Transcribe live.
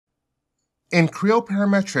In Creo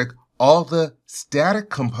Parametric, all the static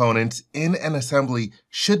components in an assembly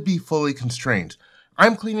should be fully constrained.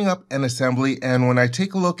 I'm cleaning up an assembly, and when I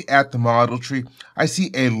take a look at the model tree, I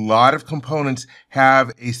see a lot of components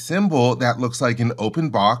have a symbol that looks like an open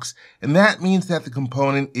box, and that means that the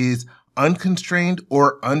component is unconstrained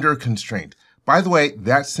or underconstrained. By the way,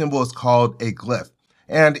 that symbol is called a glyph.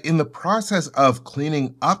 And in the process of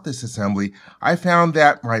cleaning up this assembly, I found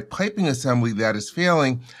that my piping assembly that is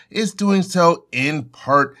failing is doing so in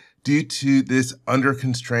part due to this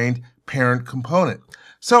underconstrained parent component.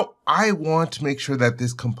 So I want to make sure that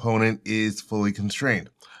this component is fully constrained.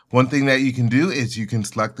 One thing that you can do is you can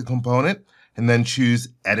select the component and then choose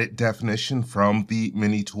Edit Definition from the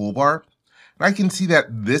Mini Toolbar. I can see that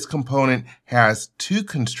this component has two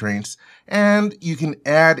constraints, and you can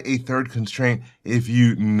add a third constraint if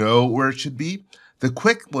you know where it should be. The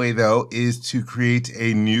quick way, though, is to create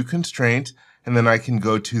a new constraint, and then I can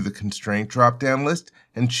go to the constraint drop-down list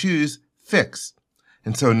and choose Fix.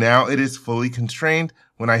 And so now it is fully constrained.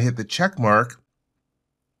 When I hit the check mark,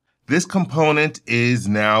 this component is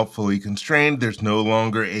now fully constrained. There's no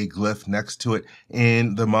longer a glyph next to it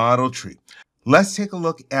in the model tree. Let's take a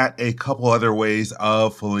look at a couple other ways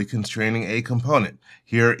of fully constraining a component.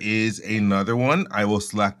 Here is another one. I will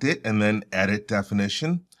select it and then Edit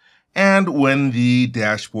Definition. And when the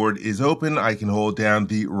dashboard is open, I can hold down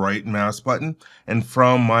the right mouse button. And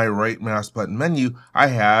from my right mouse button menu, I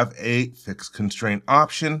have a Fix Constraint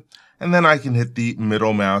option. And then I can hit the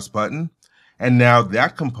middle mouse button. And now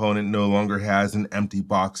that component no longer has an empty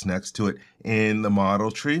box next to it in the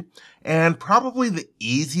model tree. And probably the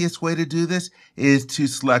easiest way to do this is to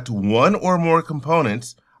select one or more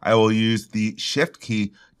components. I will use the Shift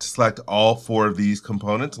key to select all four of these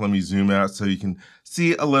components. Let me zoom out so you can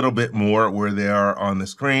see a little bit more where they are on the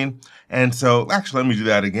screen. And so actually, let me do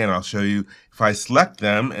that again. I'll show you. If I select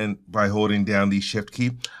them and by holding down the Shift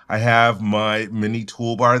key, I have my Mini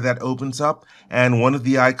Toolbar that opens up. And one of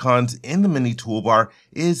the icons in the Mini Toolbar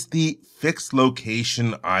is the Fixed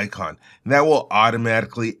Location icon. And that will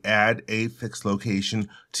automatically add a fixed location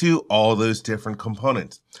to all those different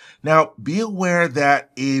components. Now, be aware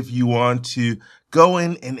that if you want to go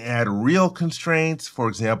in and add real constraints, for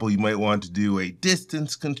example, you might want to do a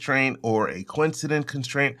distance constraint or a coincident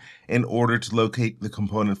constraint in order to locate the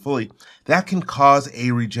component fully, that can cause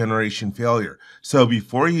a regeneration failure. So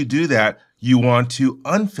before you do that, you want to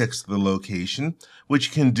unfix the location, which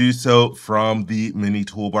you can do so from the Mini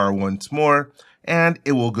Toolbar once more, and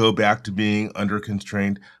it will go back to being under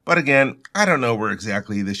constrained. But again, I don't know where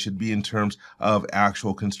exactly this should be in terms of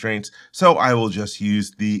actual constraints, so I will just use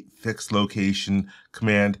the Fix Location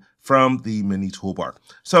command from the Mini Toolbar.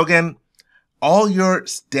 So again, all your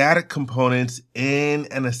static components in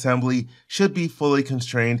an assembly should be fully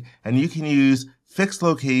constrained, and you can use Fix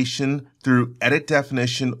Location through Edit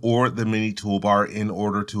Definition or the Mini Toolbar in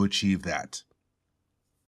order to achieve that.